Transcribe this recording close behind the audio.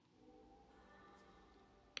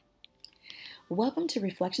Welcome to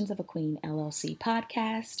Reflections of a Queen LLC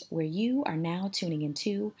podcast, where you are now tuning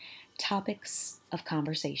into topics of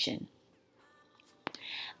conversation.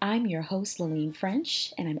 I'm your host, Laline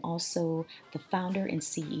French, and I'm also the founder and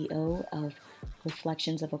CEO of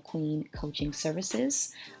Reflections of a Queen Coaching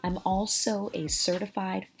Services. I'm also a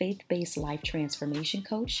certified faith-based life transformation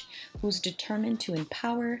coach who's determined to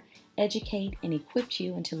empower, educate, and equip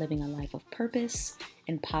you into living a life of purpose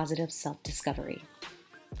and positive self-discovery.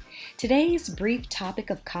 Today's brief topic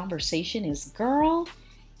of conversation is, girl,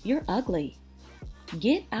 you're ugly.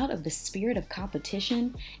 Get out of the spirit of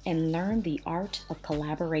competition and learn the art of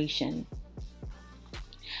collaboration.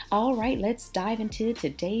 All right, let's dive into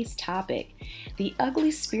today's topic. The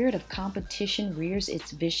ugly spirit of competition rears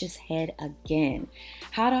its vicious head again.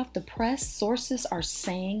 Hot off the press, sources are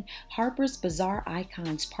saying Harper's Bazaar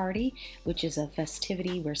Icons Party, which is a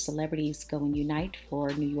festivity where celebrities go and unite for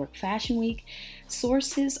New York Fashion Week.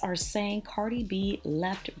 Sources are saying Cardi B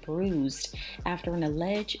left bruised after an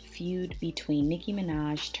alleged feud between Nicki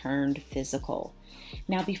Minaj turned physical.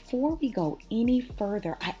 Now, before we go any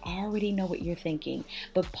further, I already know what you're thinking,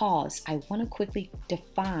 but pause. I want to quickly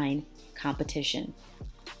define competition.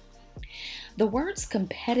 The words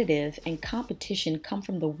competitive and competition come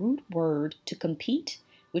from the root word to compete,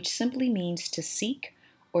 which simply means to seek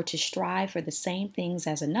or to strive for the same things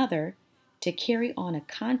as another, to carry on a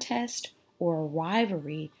contest or a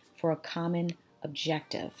rivalry for a common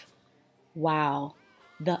objective. Wow,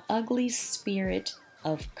 the ugly spirit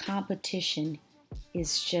of competition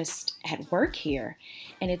is just at work here,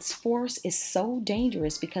 and its force is so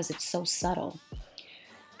dangerous because it's so subtle.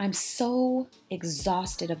 I'm so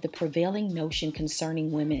exhausted of the prevailing notion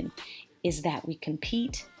concerning women is that we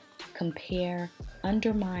compete, compare,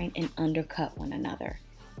 undermine, and undercut one another.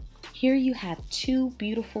 Here you have two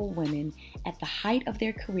beautiful women at the height of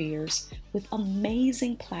their careers with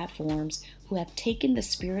amazing platforms who have taken the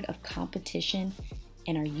spirit of competition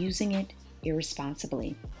and are using it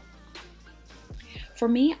irresponsibly. For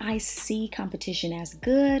me, I see competition as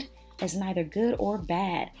neither good or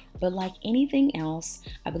bad, but like anything else,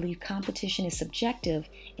 I believe competition is subjective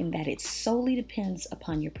in that it solely depends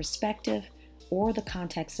upon your perspective or the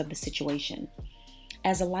context of the situation.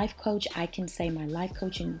 As a life coach, I can say my life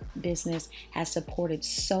coaching business has supported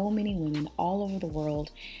so many women all over the world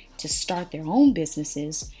to start their own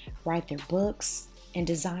businesses, write their books, and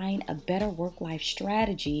design a better work-life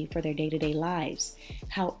strategy for their day-to-day lives.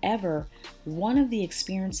 However, one of the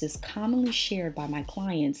experiences commonly shared by my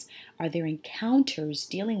clients are their encounters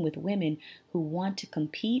dealing with women who want to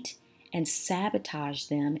compete and sabotage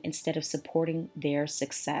them instead of supporting their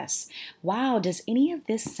success. Wow, does any of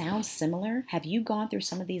this sound similar? Have you gone through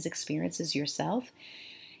some of these experiences yourself?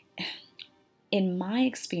 In my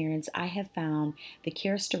experience, I have found the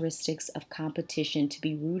characteristics of competition to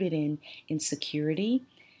be rooted in insecurity.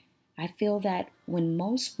 I feel that when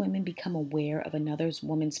most women become aware of another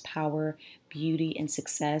woman's power, beauty, and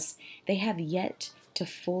success, they have yet to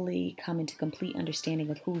fully come into complete understanding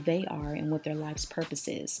of who they are and what their life's purpose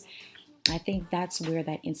is. I think that's where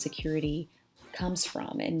that insecurity comes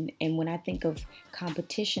from. And when I think of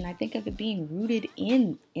competition, I think of it being rooted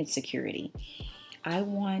in insecurity. I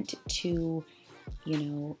want to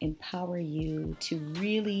empower you to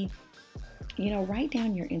really, write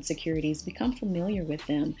down your insecurities, become familiar with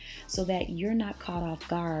them so that you're not caught off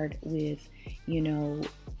guard with,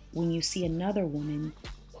 when you see another woman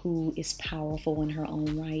who is powerful in her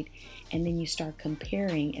own right, and then you start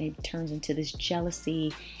comparing and it turns into this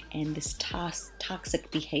jealousy and this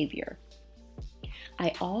toxic behavior.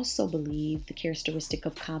 I also believe the characteristic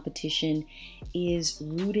of competition is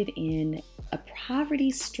rooted in a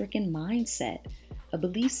poverty-stricken mindset, a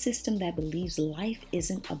belief system that believes life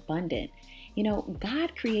isn't abundant.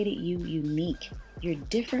 God created you unique. You're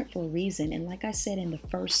different for a reason. And like I said in the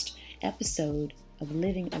first episode of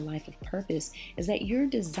Living a Life of Purpose, is that you're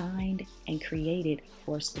designed and created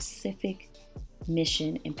for a specific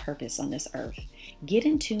mission and purpose on this earth. Get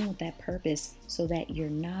in tune with that purpose so that you're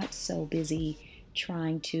not so busy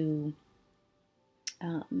trying to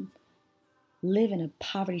live in a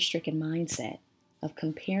poverty-stricken mindset of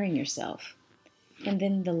comparing yourself. And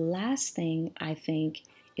then the last thing I think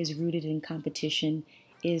is rooted in competition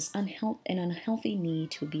is an unhealthy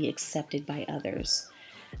need to be accepted by others.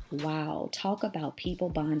 Wow, talk about people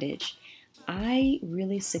bondage. I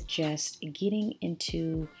really suggest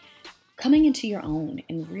coming into your own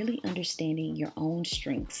and really understanding your own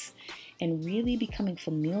strengths and really becoming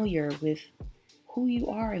familiar with who you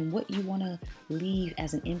are and what you want to leave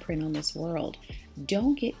as an imprint on this world.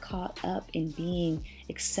 Don't get caught up in being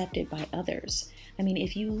accepted by others. I mean,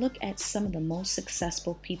 if you look at some of the most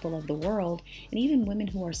successful people of the world, and even women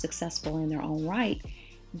who are successful in their own right,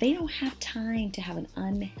 they don't have time to have an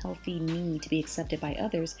unhealthy need to be accepted by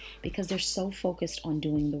others because they're so focused on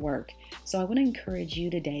doing the work. So I want to encourage you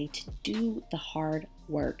today to do the hard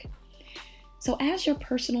work. So, as your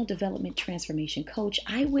personal development transformation coach,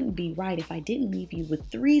 I wouldn't be right if I didn't leave you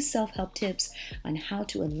with 3 self-help tips on how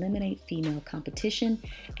to eliminate female competition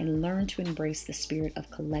and learn to embrace the spirit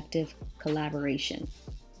of collective collaboration.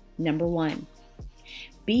 Number 1,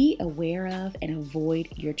 be aware of and avoid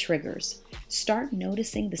your triggers. Start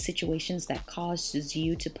noticing the situations that causes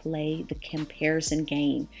you to play the comparison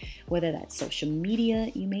game. Whether that's social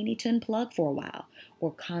media, you may need to unplug for a while,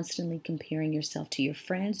 or constantly comparing yourself to your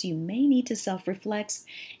friends, you may need to self-reflect.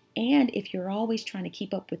 And if you're always trying to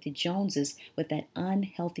keep up with the Joneses with that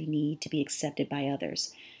unhealthy need to be accepted by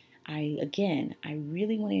others, I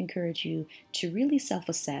really want to encourage you to really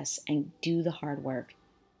self-assess and do the hard work.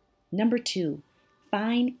 Number 2,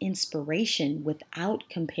 find inspiration without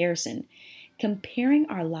comparison. Comparing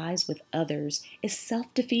our lives with others is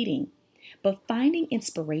self-defeating, but finding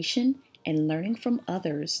inspiration and learning from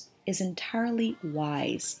others is entirely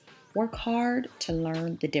wise. Work hard to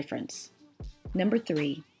learn the difference. Number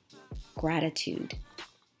 3, gratitude.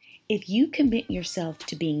 If you commit yourself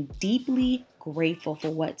to being deeply grateful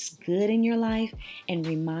for what's good in your life and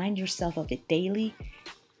remind yourself of it daily,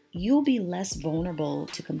 you'll be less vulnerable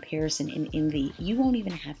to comparison and envy. You won't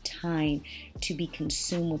even have time to be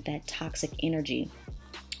consumed with that toxic energy.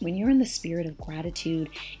 When you're in the spirit of gratitude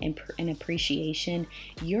and appreciation,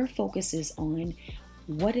 your focus is on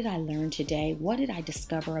what did I learn today? What did I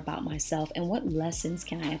discover about myself? And what lessons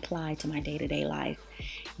can I apply to my day-to-day life?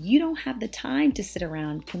 You don't have the time to sit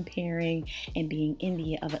around comparing and being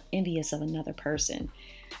envious of another person.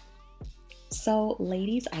 So,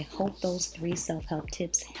 ladies, I hope those 3 self-help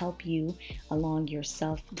tips help you along your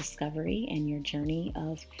self-discovery and your journey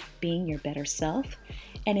of being your better self.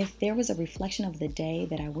 And if there was a reflection of the day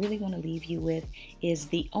that I really want to leave you with, is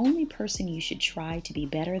the only person you should try to be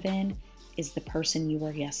better than is the person you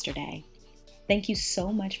were yesterday. Thank you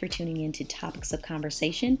so much for tuning in to Topics of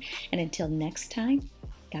Conversation. And until next time,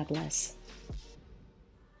 God bless.